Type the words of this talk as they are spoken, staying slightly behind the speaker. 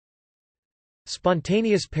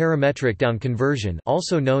Spontaneous parametric down conversion,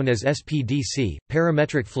 also known as SPDC,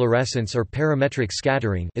 parametric fluorescence or parametric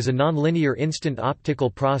scattering, is a nonlinear instant optical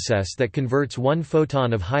process that converts one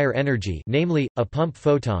photon of higher energy, namely a pump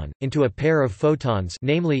photon, into a pair of photons,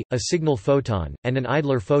 namely a signal photon and an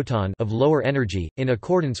idler photon of lower energy, in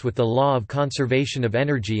accordance with the law of conservation of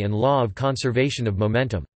energy and law of conservation of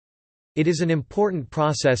momentum. It is an important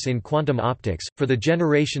process in quantum optics, for the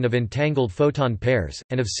generation of entangled photon pairs,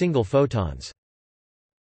 and of single photons.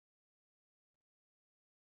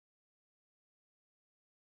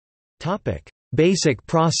 Basic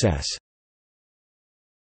process.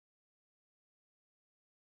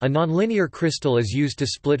 A nonlinear crystal is used to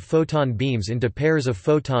split photon beams into pairs of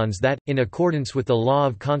photons that, in accordance with the law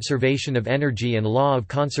of conservation of energy and law of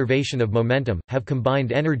conservation of momentum, have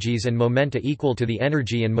combined energies and momenta equal to the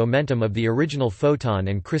energy and momentum of the original photon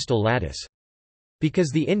and crystal lattice.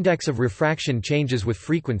 Because the index of refraction changes with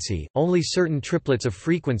frequency, only certain triplets of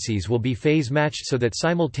frequencies will be phase-matched so that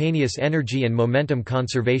simultaneous energy and momentum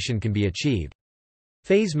conservation can be achieved.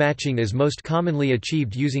 Phase matching is most commonly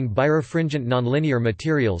achieved using birefringent nonlinear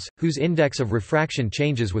materials, whose index of refraction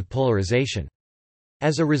changes with polarization.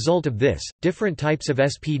 As a result of this, different types of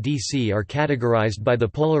SPDC are categorized by the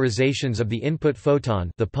polarizations of the input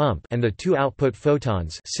photon, the pump, and the two output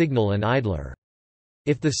photons, signal and idler.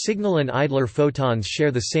 If the signal and idler photons share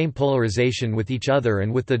the same polarization with each other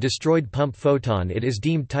and with the destroyed pump photon, it is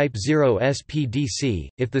deemed type 0 SPDC.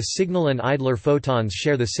 If the signal and idler photons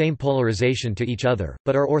share the same polarization to each other,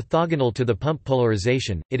 but are orthogonal to the pump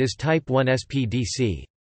polarization, it is type 1 SPDC.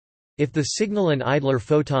 If the signal and idler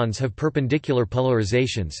photons have perpendicular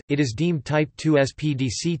polarizations, it is deemed type 2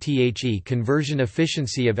 SPDC. The conversion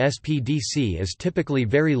efficiency of SPDC is typically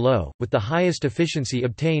very low, with the highest efficiency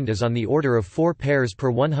obtained is on the order of 4 pairs per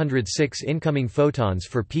 106 incoming photons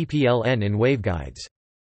for ppLn in waveguides.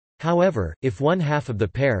 However, if one half of the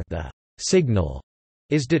pair, the signal,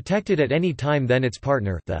 is detected at any time, then its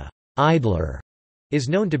partner, the idler, is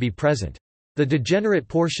known to be present. The degenerate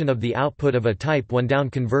portion of the output of a type 1 down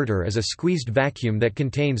converter is a squeezed vacuum that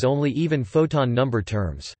contains only even photon number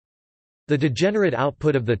terms. The degenerate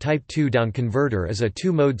output of the type 2 down converter is a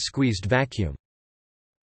two-mode squeezed vacuum.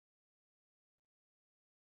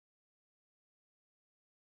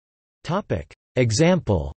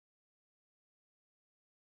 Example.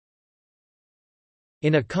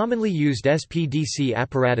 In a commonly used SPDC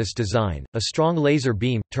apparatus design, a strong laser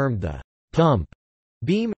beam, termed the pump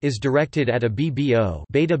beam, is directed at a BBO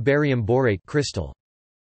beta barium borate crystal.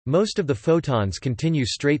 Most of the photons continue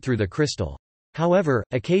straight through the crystal. However,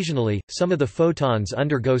 occasionally, some of the photons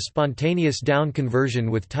undergo spontaneous down conversion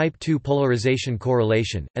with type 2 polarization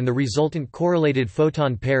correlation, and the resultant correlated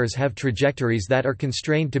photon pairs have trajectories that are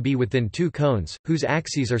constrained to be within two cones, whose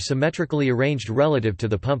axes are symmetrically arranged relative to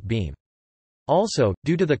the pump beam. Also,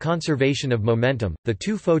 due to the conservation of momentum, the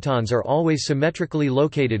two photons are always symmetrically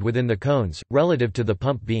located within the cones, relative to the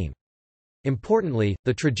pump beam. Importantly,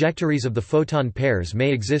 the trajectories of the photon pairs may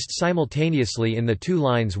exist simultaneously in the two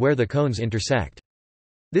lines where the cones intersect.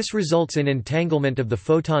 This results in entanglement of the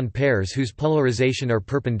photon pairs whose polarization are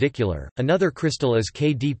perpendicular. Another crystal is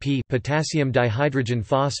KDP, potassium dihydrogen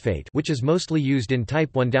phosphate, which is mostly used in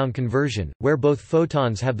type 1 down conversion, where both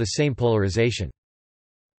photons have the same polarization.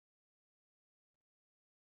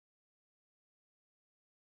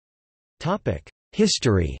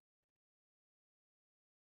 History.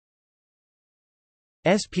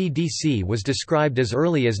 SPDC was described as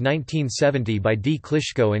early as 1970 by D.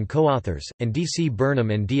 Klitschko and co-authors, and D. C.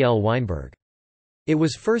 Burnham and D. L. Weinberg. It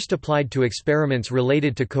was first applied to experiments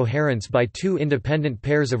related to coherence by two independent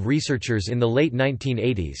pairs of researchers in the late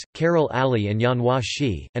 1980s, Carol Alley and Yanhua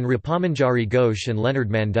Shi, and Rupamanjari Ghosh and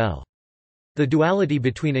Leonard Mandel. The duality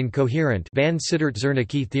between incoherent van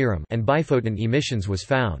Sittert-Zernike theorem and biphoton emissions was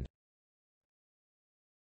found.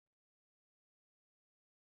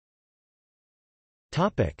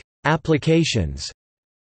 Applications.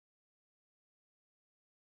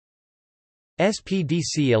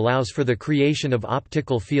 SPDC allows for the creation of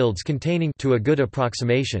optical fields containing, to a good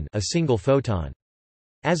approximation, a single photon.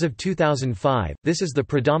 As of 2005, this is the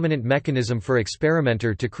predominant mechanism for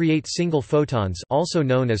experimenter to create single photons, also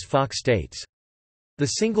known as Fock states. The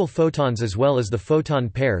single photons as well as the photon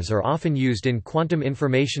pairs are often used in quantum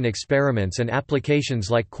information experiments and applications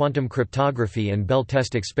like quantum cryptography and Bell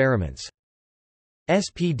test experiments.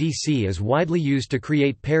 SPDC is widely used to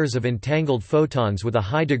create pairs of entangled photons with a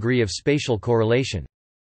high degree of spatial correlation.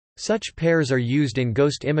 Such pairs are used in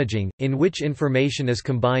ghost imaging, in which information is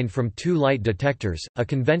combined from two light detectors, a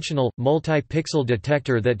conventional, multi-pixel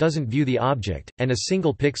detector that doesn't view the object, and a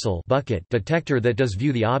single-pixel bucket detector that does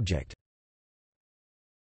view the object.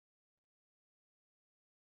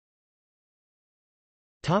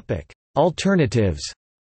 Alternatives.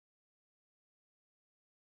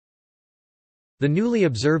 The newly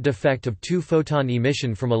observed effect of two-photon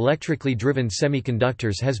emission from electrically driven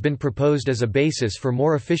semiconductors has been proposed as a basis for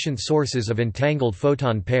more efficient sources of entangled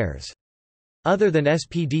photon pairs. Other than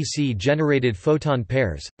SPDC-generated photon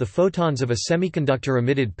pairs, the photons of a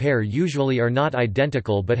semiconductor-emitted pair usually are not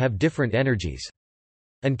identical but have different energies.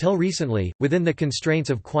 Until recently, within the constraints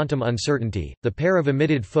of quantum uncertainty, the pair of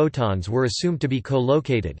emitted photons were assumed to be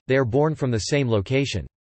co-located, they are born from the same location.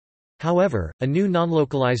 However, a new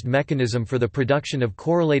non-localized mechanism for the production of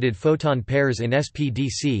correlated photon pairs in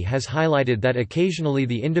SPDC has highlighted that occasionally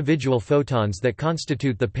the individual photons that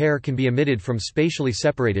constitute the pair can be emitted from spatially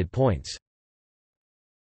separated points.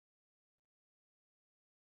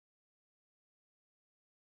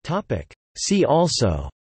 See also: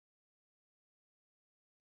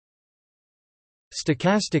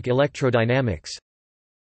 stochastic electrodynamics.